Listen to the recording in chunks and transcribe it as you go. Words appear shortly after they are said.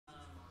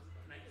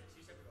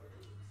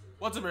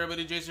What's up,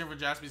 everybody? Jason here for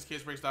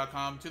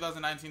JaspysCaseBreaks.com.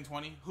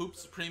 2019-20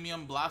 Hoops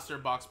Premium Blaster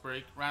Box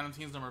Break. Random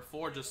Teams number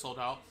 4 just sold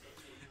out.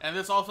 And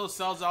this also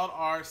sells out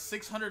our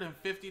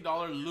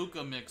 $650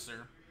 Luka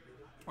mixer,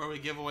 where we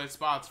give away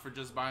spots for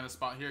just buying a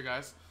spot here,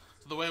 guys.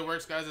 So the way it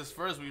works, guys, is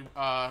first we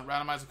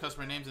randomize the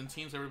customer names and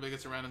teams. Everybody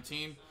gets a random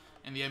team.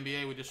 In the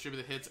NBA, we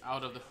distribute the hits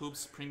out of the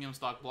Hoops Premium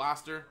Stock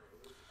Blaster.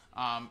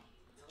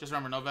 Just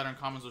remember, no veteran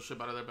commons will ship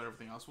out of there, but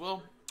everything else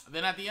will.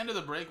 Then at the end of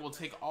the break, we'll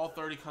take all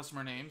 30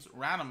 customer names,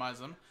 randomize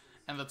them,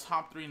 and the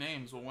top 3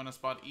 names will win a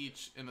spot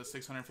each in the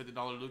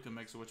 $650 Luka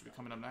mixer, which will be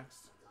coming up next.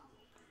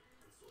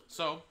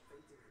 So,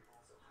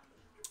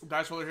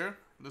 dice roller here.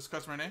 This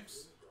customer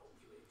names,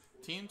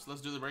 teams.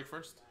 Let's do the break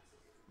first.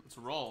 Let's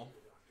roll.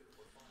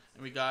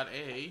 And we got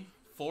a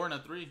 4 and a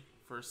 3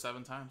 for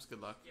 7 times. Good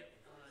luck.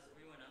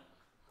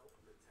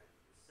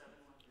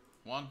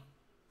 1,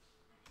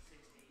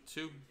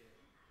 2,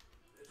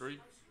 3,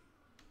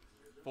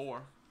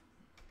 4,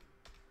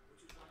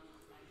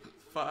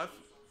 5,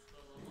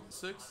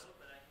 6,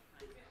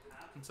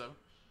 and 7.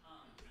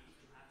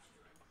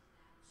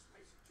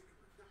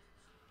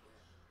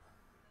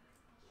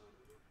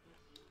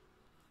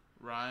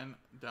 Ryan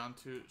down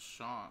to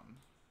Sean.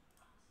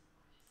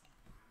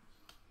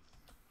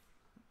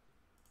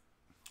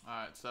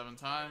 Alright, 7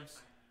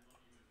 times.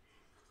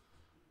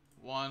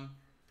 1,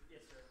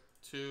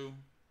 2,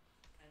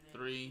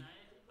 3,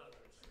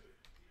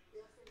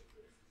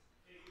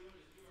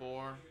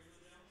 4,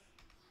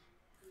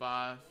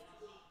 5,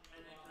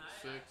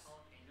 6,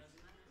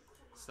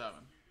 7.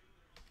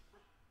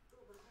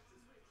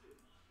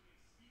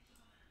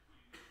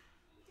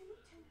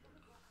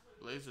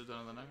 Blazers done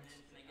on the Nuggets.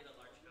 Can I get a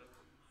large Coke?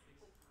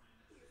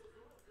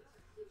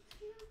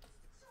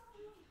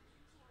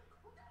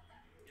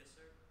 Yes,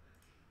 sir.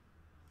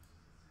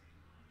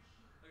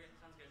 Okay,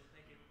 sounds good.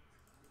 Thank you.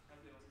 Have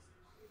a good one.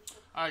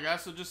 Alright,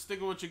 guys, so just stick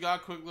with what you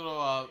got. Quick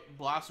little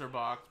blaster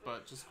box,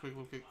 but just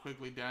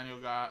quickly, Daniel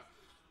got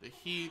the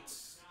Heat.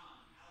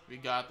 We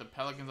got the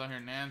Pelicans on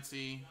here,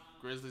 Nancy.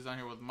 Grizzlies on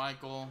here with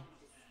Michael.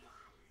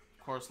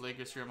 Of course,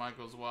 Lakers here,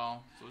 Michael as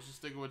well. So let's just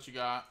stick with what you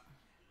got.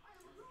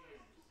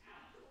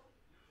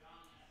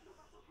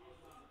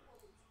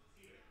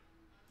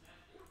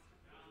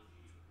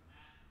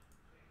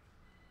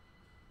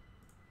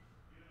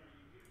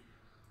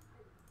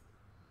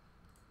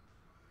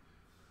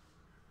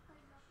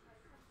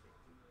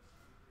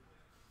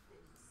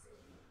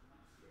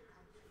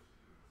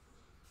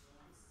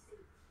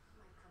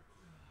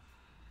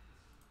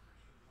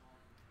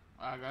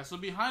 Alright, guys, so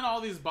behind all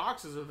these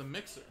boxes are the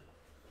mixer.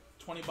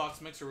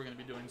 20-box mixer we're going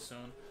to be doing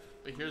soon.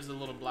 But here's the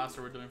little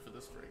blaster we're doing for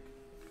this break.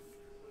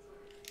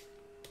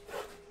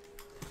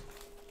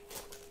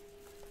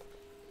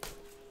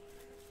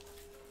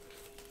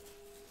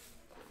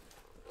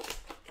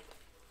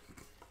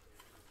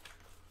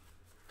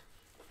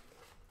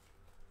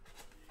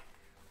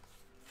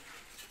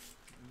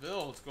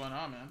 Bill, what's going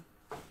on, man?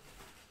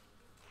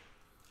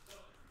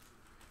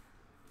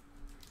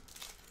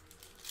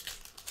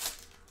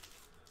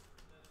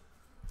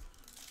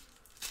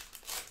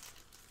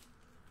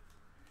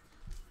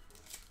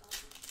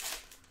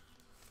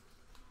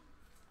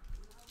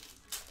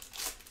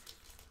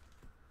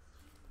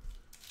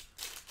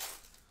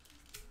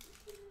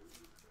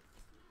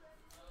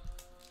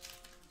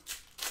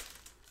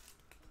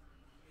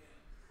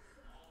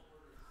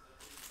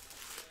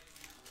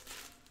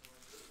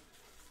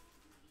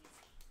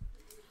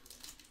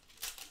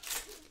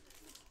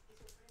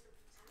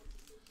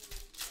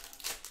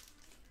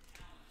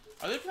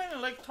 Are they playing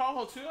in Lake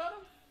Tahoe too, Adam?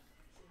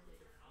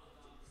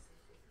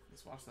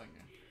 Let's watch that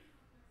game.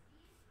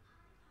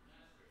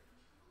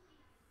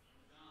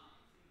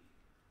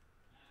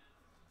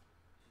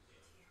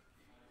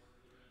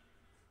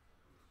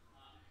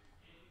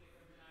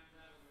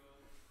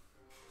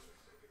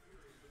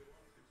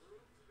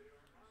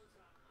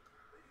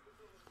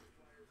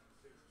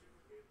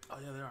 Oh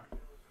yeah, they are.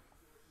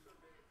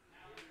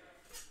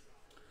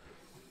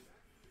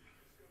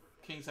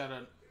 Kings on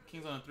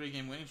a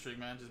 3-game winning streak,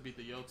 man. Just beat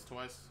the Yotes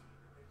twice.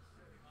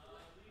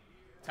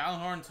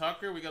 Talonhorn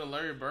Tucker, we got a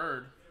Larry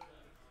Bird.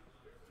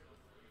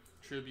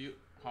 Tribute,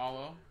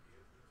 Hollow.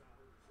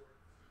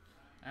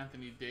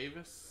 Anthony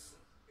Davis.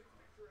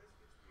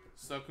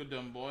 Suku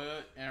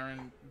Dumboya,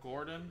 Aaron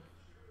Gordon.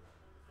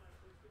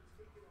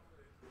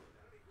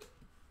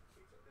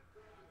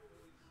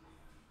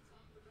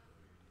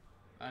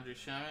 Andrew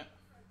Shamet.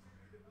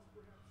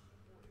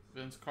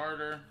 Vince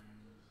Carter.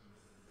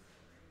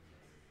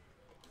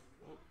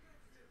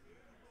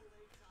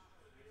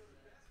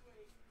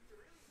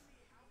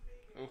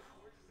 Oof.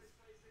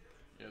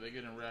 Yeah, they're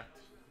getting wrecked.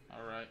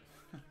 Alright.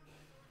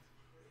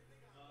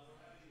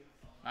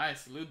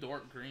 Nice. Lou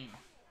Dort Green.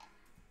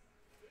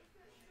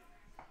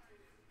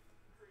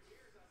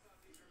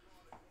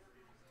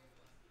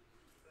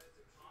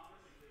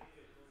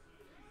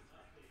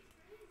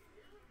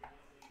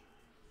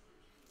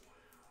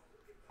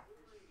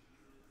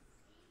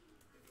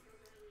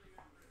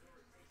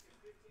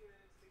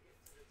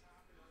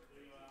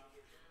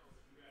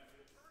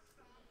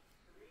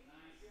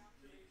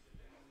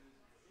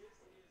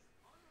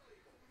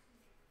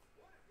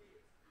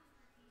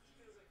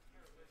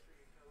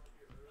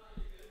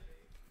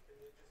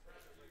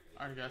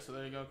 Alright guys, so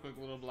there you go, quick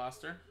little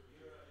blaster.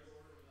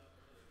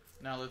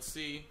 Now let's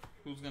see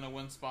who's gonna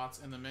win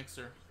spots in the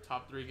mixer.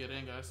 Top 3 get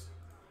in, guys.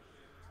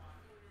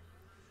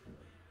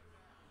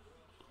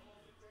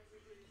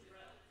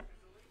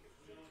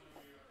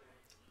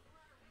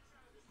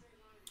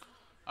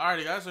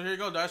 Alrighty guys, so here you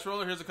go, dice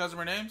roller. Here's the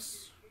customer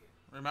names.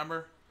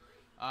 Remember,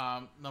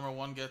 number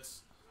 1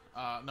 gets,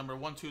 number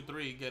 1, 2,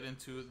 3 get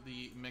into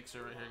the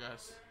mixer right here,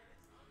 guys.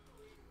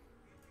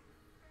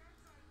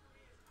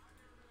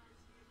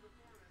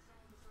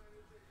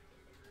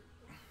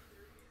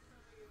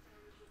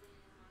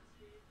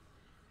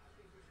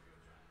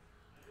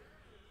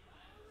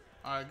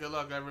 Alright, good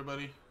luck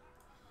everybody.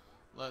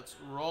 Let's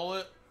roll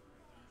it.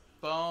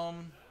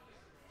 Boom.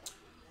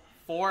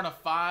 4 and a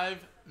 5,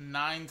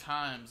 9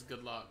 times.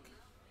 Good luck.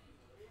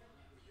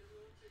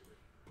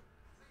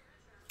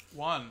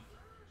 1,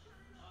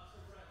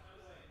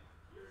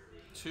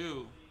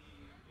 2,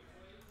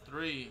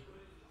 3,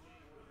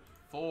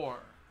 4,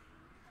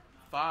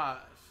 5,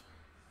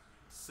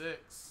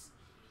 6,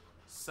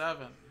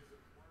 7,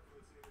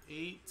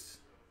 8,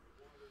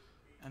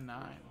 and 9.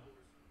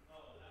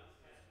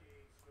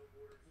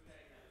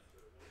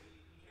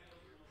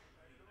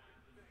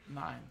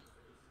 9.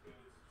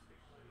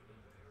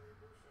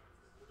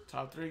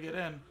 Top 3 get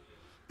in.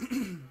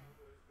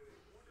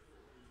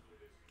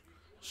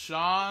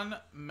 Sean,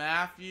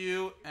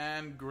 Matthew,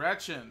 and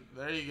Gretchen.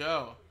 There you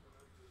go.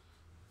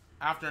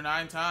 After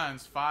 9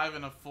 times, 5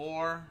 and a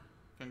 4.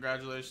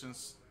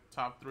 Congratulations.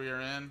 Top 3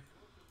 are in.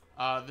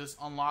 This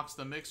unlocks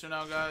the mixer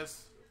now,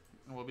 guys.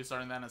 And we'll be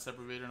starting that in a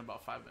separate video in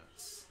about 5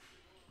 minutes.